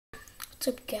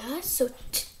What's up, guys? So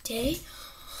today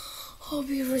I'll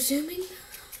be resuming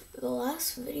the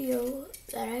last video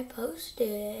that I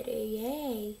posted.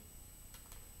 Yay!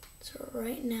 So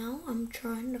right now I'm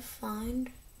trying to find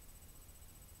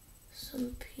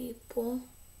some people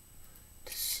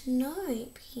to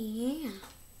snipe. Yeah.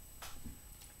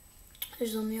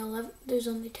 There's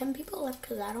only 10 people left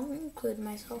because I don't include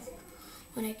myself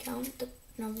when I count the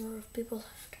number of people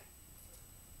left.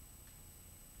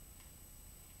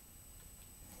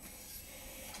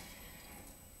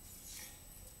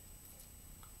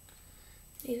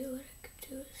 Maybe what I could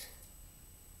do is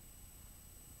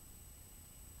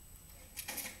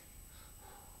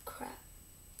crap.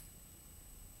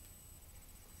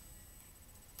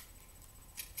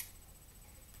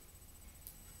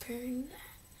 Preparing that.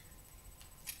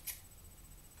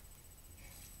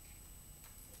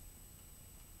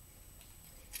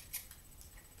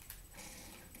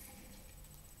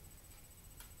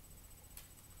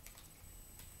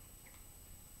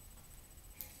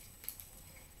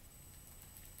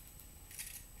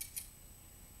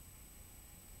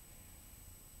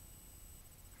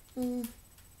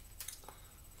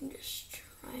 I'm just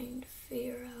trying to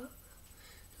figure out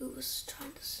who was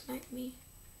trying to snipe me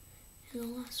in the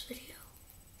last video.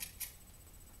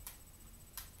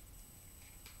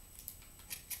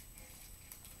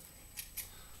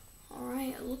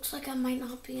 Alright, it looks like I might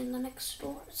not be in the next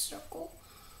door circle.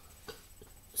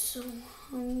 So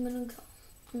I'm gonna go.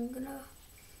 And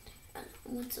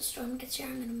once the storm gets here,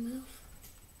 I'm gonna move.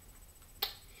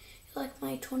 You like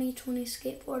my 2020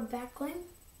 skateboard backbling?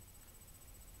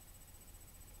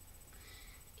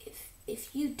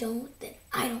 If you don't, then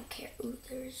I don't care. Ooh,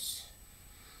 there's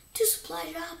 2 supply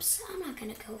drops. I'm not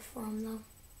gonna go for them though,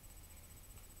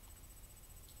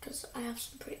 because I have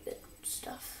some pretty good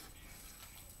stuff.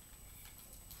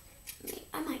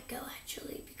 I might go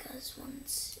actually, because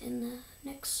one's in the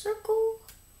next circle,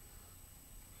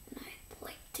 and I'd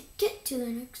like to get to the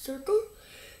next circle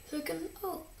so I can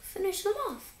finish them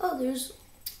off. Oh, there's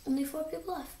only 4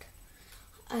 people left.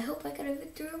 I hope I get a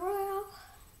victory royale.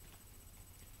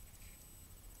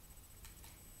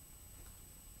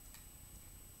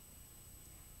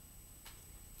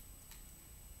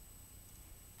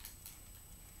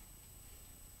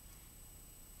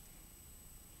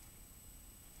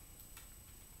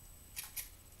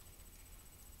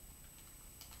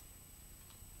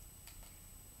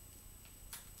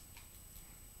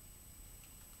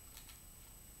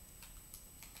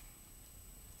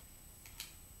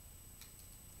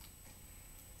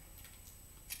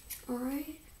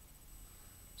 Alright,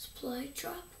 supply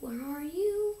drop, where are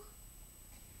you?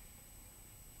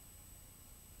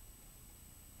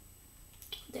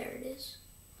 There it is.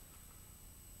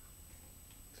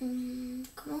 Come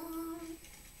on.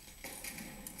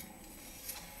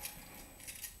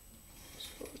 This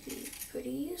will be pretty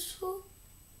useful.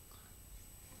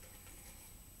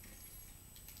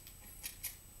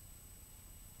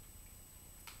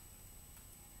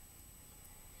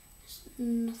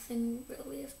 Nothing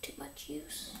really of too much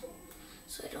use,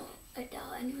 so I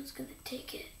doubt anyone's gonna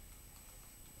take it.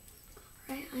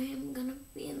 Right, I am gonna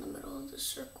be in the middle of the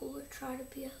circle, or try to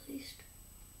be at least.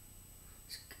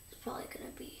 It's probably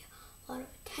gonna be a lot of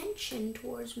attention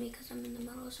towards me because I'm in the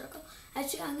middle of the circle.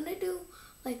 Actually, I'm gonna do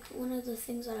like one of the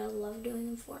things that I love doing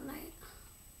in Fortnite.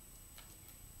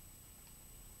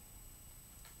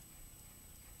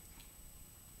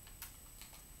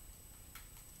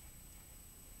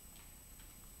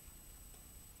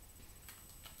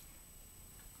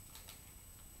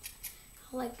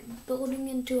 Like building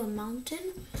into a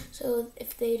mountain, so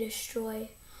if they destroy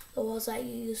the walls that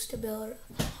you used to build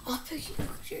up,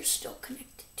 you're still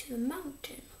connected to the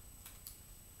mountain.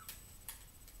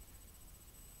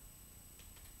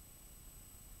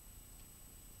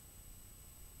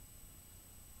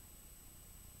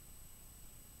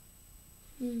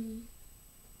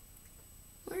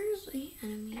 Where's the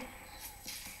enemy?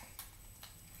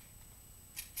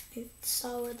 I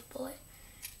saw where the bullet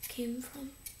came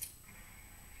from.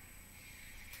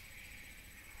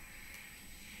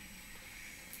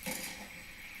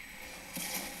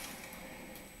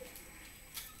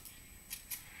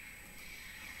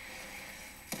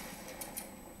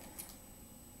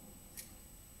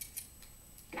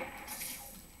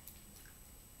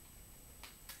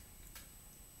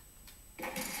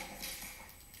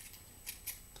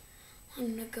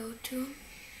 I'm gonna go to him.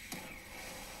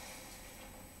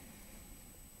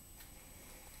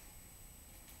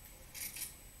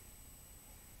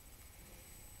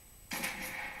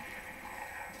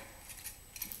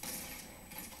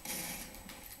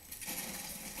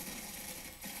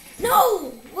 No!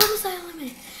 What was I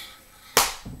eliminating?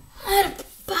 I had to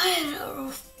buy it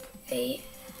a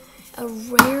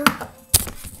rare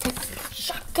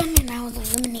shotgun, and I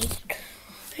was eliminated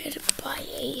by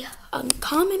a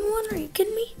uncommon one. Are you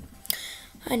kidding me?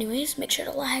 Anyways, make sure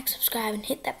to like, subscribe, and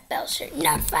hit that bell so you're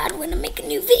notified when I make a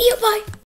new video. Bye.